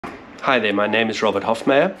Hi there, my name is Robert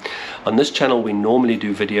Hofmeyer. On this channel we normally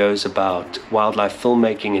do videos about wildlife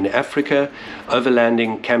filmmaking in Africa,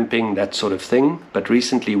 overlanding, camping, that sort of thing. But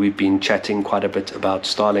recently we've been chatting quite a bit about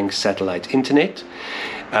Starlink satellite internet.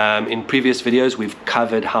 In previous videos we've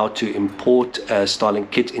covered how to import a Starlink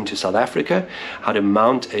kit into South Africa, how to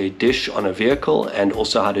mount a dish on a vehicle, and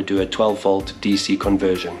also how to do a 12-volt DC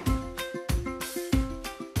conversion.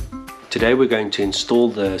 Today we're going to install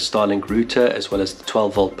the Starlink router as well as the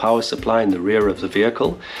 12-volt power supply in the rear of the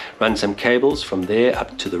vehicle, run some cables from there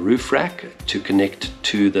up to the roof rack to connect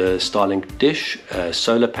to the Starlink dish,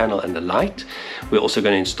 solar panel and the light. We're also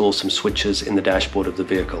going to install some switches in the dashboard of the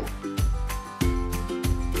vehicle.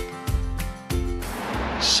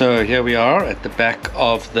 So here we are at the back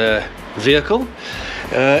of the vehicle.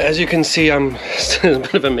 As you can see, I'm still a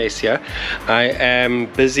bit of a mess here. I am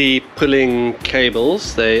busy pulling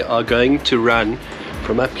cables. They are going to run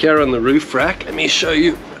from up here on the roof rack. Let me show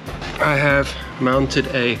you. I have mounted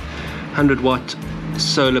a 100-watt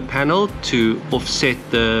solar panel to offset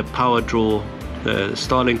the power draw the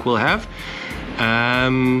Starlink will have.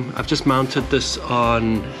 I've just mounted this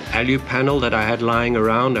on alu panel that I had lying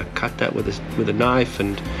around. I cut that with a knife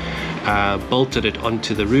and bolted it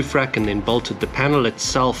onto the roof rack, and then bolted the panel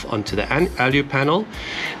itself onto the alu panel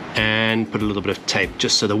and put a little bit of tape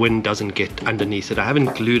just so the wind doesn't get underneath it. I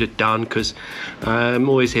haven't glued it down because I'm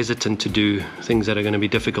always hesitant to do things that are going to be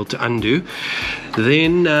difficult to undo.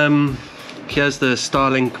 Then here's the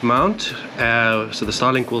Starlink mount. So the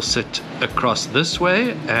Starlink will sit across this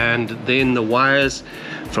way, and then the wires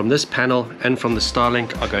from this panel and from the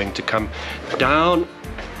Starlink are going to come down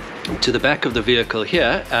to the back of the vehicle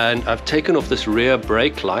here. And I've taken off this rear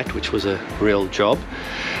brake light, which was a real job,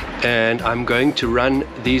 and I'm going to run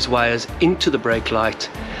these wires into the brake light,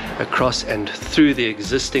 across and through the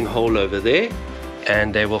existing hole over there,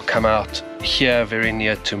 and they will come out here very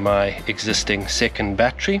near to my existing second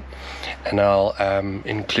battery. And I'll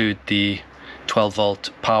include the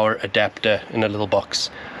 12-volt power adapter in a little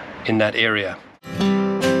box in that area.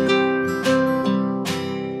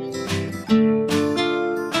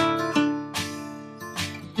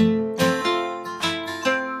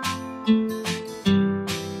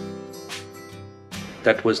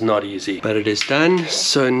 That was not easy, but it is done.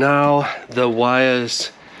 So now the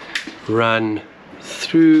wires run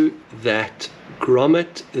through that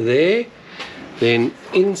grommet there, then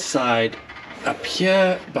inside up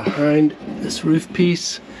here behind this roof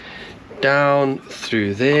piece, down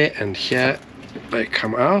through there, and here they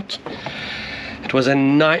come out. It was a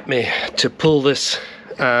nightmare to pull this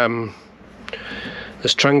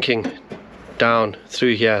this trunking down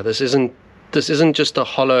through here. This isn't just a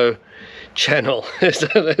hollow channel. There's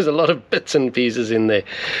a lot of bits and pieces in there,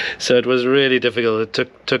 so it was really difficult. It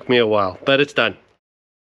took me a while, but it's done.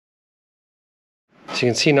 So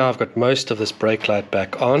you can see now I've got most of this brake light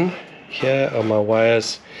back on. Here are my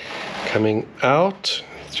wires coming out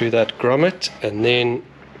through that grommet, and then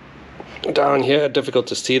down here, difficult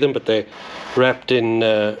to see them, but they're wrapped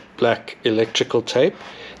in black electrical tape.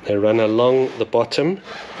 They run along the bottom,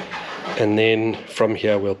 and then from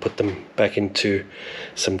here we'll put them back into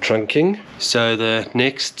some trunking. So the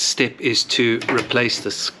next step is to replace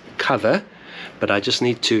this cover, but I just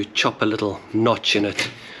need to chop a little notch in it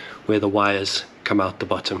where the wires come out the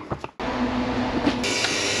bottom.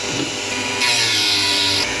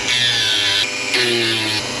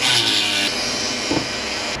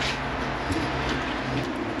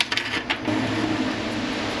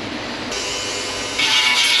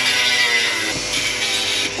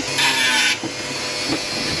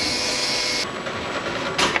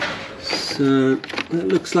 So it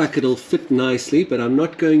looks like it'll fit nicely, but I'm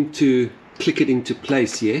not going to click it into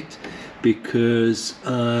place yet because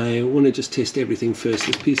I want to just test everything first.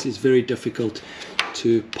 This piece is very difficult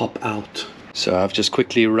to pop out. So I've just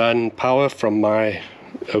quickly run power from my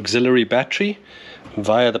auxiliary battery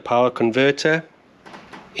via the power converter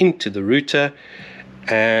into the router,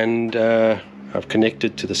 and I've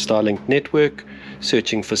connected to the Starlink network,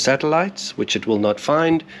 searching for satellites, which it will not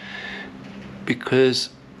find because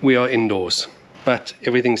we are indoors. But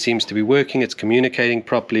everything seems to be working. It's communicating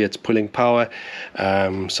properly, it's pulling power,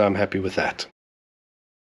 so I'm happy with that.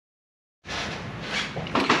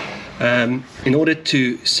 In order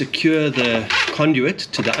to secure the conduit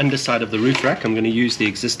to the underside of the roof rack, I'm going to use the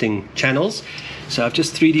existing channels. So I've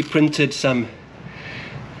just 3D printed some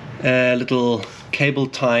little cable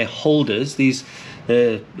tie holders.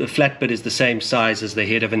 The flat bit is the same size as the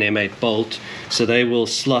head of an M8 bolt, so they will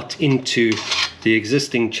slot into the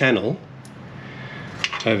existing channel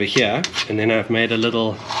over here, and then I've made a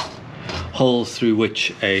little hole through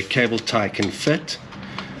which a cable tie can fit,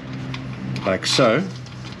 like so.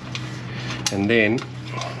 and then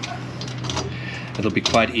it'll be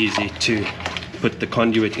quite easy to put the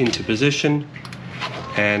conduit into position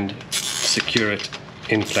and secure it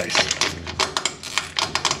in place.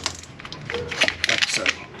 Like so.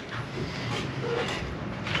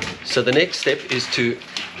 So the next step is to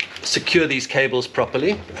secure these cables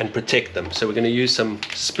properly and protect them. So we're going to use some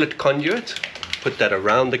split conduit, put that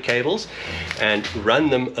around the cables and run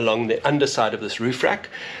them along the underside of this roof rack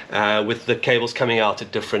with the cables coming out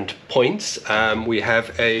at different points. We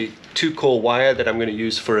have a 2-core wire that I'm going to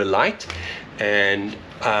use for a light, and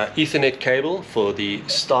Ethernet cable for the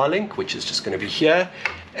Starlink, which is just going to be here,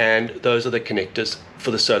 and those are the connectors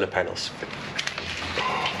for the solar panels.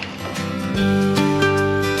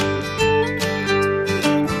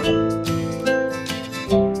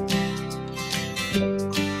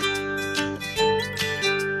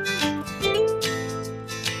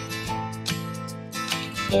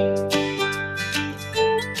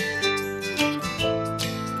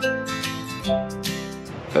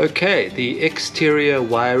 Okay, the exterior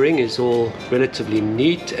wiring is all relatively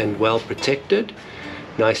neat and well protected,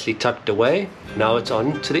 nicely tucked away. Now it's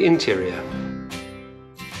on to the interior.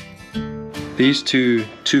 These two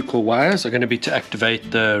 2-core wires are going to be to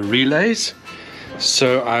activate the relays.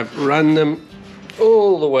 So I've run them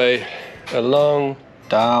all the way along,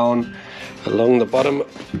 down, along the bottom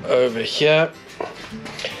over here,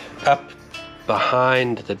 up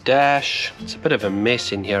behind the dash. It's a bit of a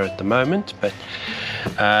mess in here at the moment, but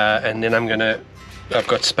and then I've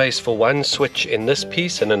got space for one switch in this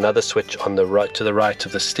piece and another switch on the right, to the right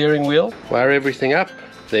of the steering wheel. Wire everything up,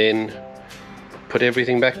 then put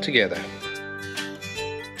everything back together.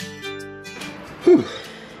 Whew.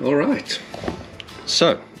 All right,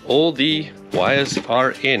 so all the wires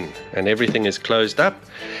are in and everything is closed up.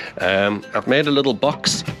 I've made a little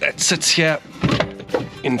box that sits here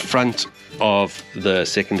in front of the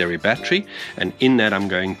secondary battery, and in that I'm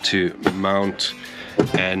going to mount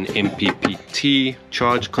an MPPT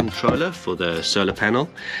charge controller for the solar panel.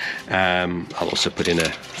 I'll also put in a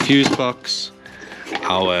fuse box,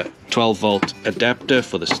 our 12-volt adapter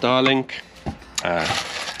for the Starlink, a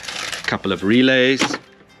couple of relays,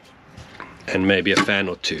 and maybe a fan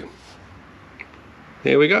or two.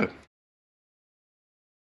 There we go.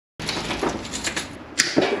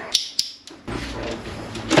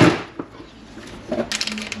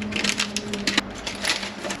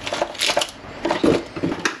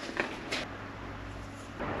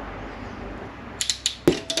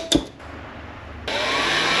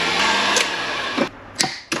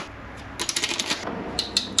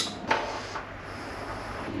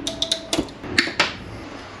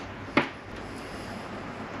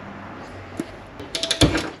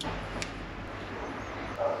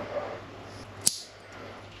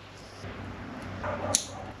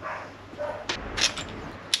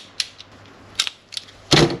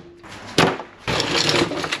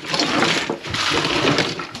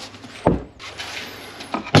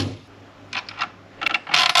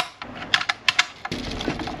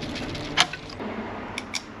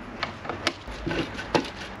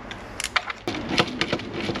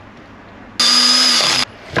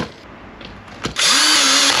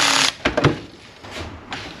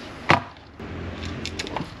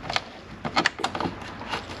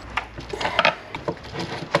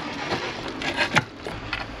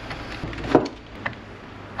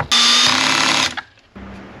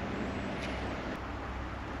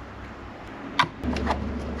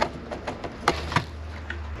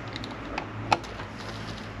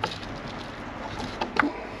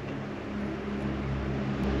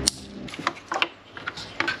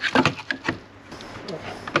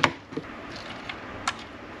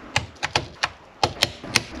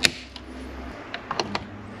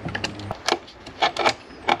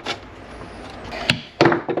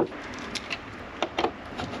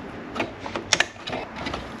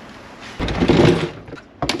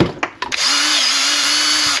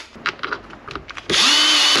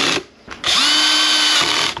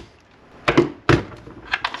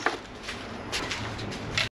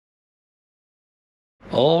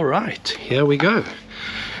 All right, here we go.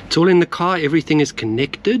 It's all in the car, everything is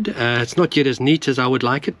connected. It's not yet as neat as I would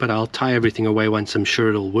like it, but I'll tie everything away once I'm sure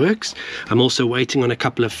it all works. I'm also waiting on a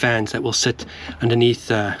couple of fans that will sit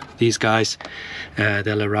underneath these guys.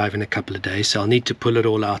 They'll arrive in a couple of days, so I'll need to pull it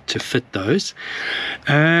all out to fit those.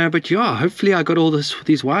 But yeah, hopefully I got all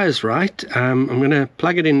these wires right. I'm gonna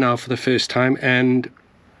plug it in now for the first time and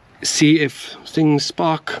see if things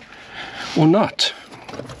spark or not.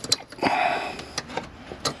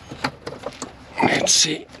 Let's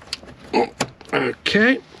see.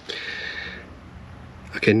 Okay,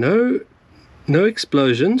 no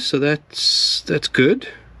explosions, so that's good.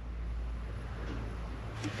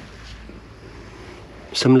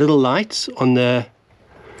 some little lights on this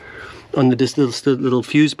little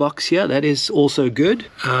fuse box here. That is also good.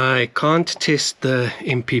 I can't test the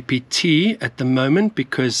MPPT at the moment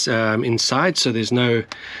because I'm inside, so there's no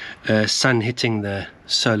sun hitting the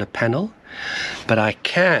solar panel, but I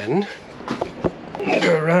can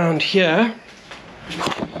go around here.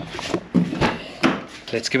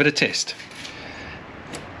 Let's give it a test.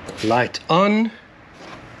 Light on,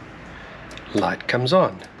 light comes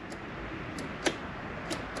on.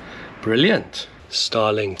 Brilliant.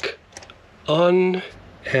 Starlink on,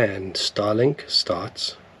 and Starlink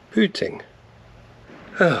starts booting.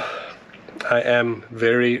 Oh, I am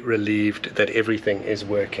very relieved that everything is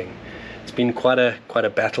working. It's been quite a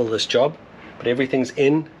battle, this job, but everything's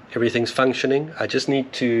in, everything's functioning. I just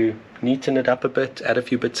need to neaten it up a bit, add a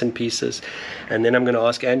few bits and pieces, and then I'm going to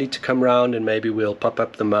ask Andy to come round and maybe we'll pop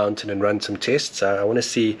up the mountain and run some tests. I want to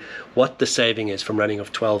see what the saving is from running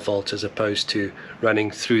off 12 volts as opposed to running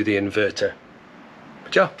through the inverter.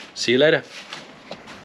 But yeah, see you later.